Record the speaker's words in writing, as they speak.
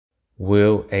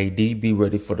will AD be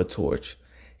ready for the torch?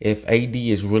 If AD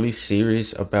is really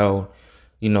serious about,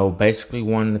 basically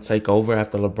wanting to take over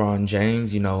after LeBron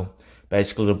James,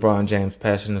 basically LeBron James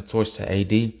passing the torch to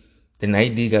AD, then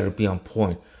AD got to be on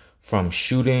point from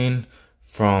shooting,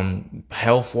 from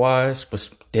health wise, but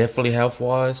definitely health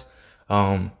wise,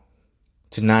 to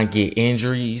not get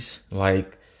injuries.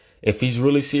 Like, if he's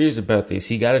really serious about this,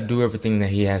 he got to do everything that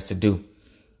he has to do.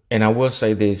 And I will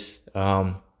say this,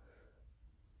 I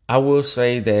will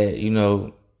say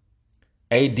that,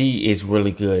 AD is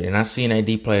really good. And I've seen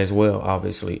AD play as well,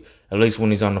 obviously, at least when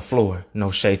he's on the floor. No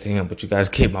shade to him, but you guys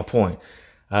get my point.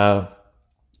 But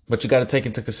you got to take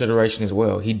into consideration as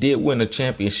well. He did win a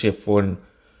championship for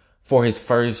his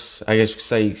first, I guess you could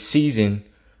say, season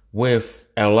with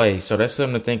LA. So that's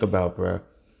something to think about, bro.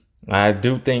 I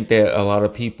do think that a lot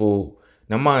of people,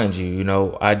 now mind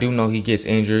you, I do know he gets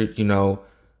injured,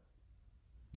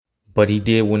 but he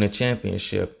did win a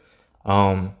championship.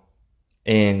 And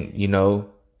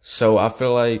so I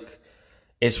feel like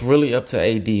it's really up to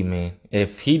AD, man.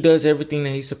 If he does everything that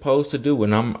he's supposed to do,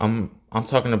 and I'm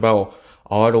talking about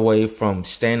all the way from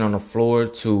staying on the floor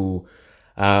to,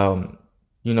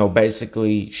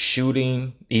 basically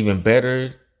shooting even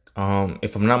better.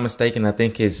 If I'm not mistaken, I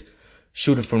think his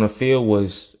shooting from the field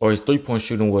or his 3-point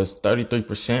shooting was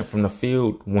 33% from the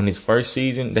field when his first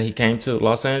season that he came to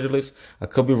Los Angeles. I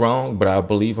could be wrong, but I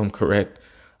believe I'm correct.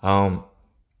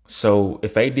 So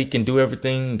if AD can do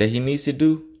everything that he needs to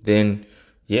do, then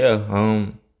yeah,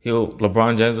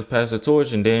 LeBron James will pass the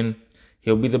torch and then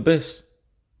he'll be the best.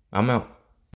 I'm out.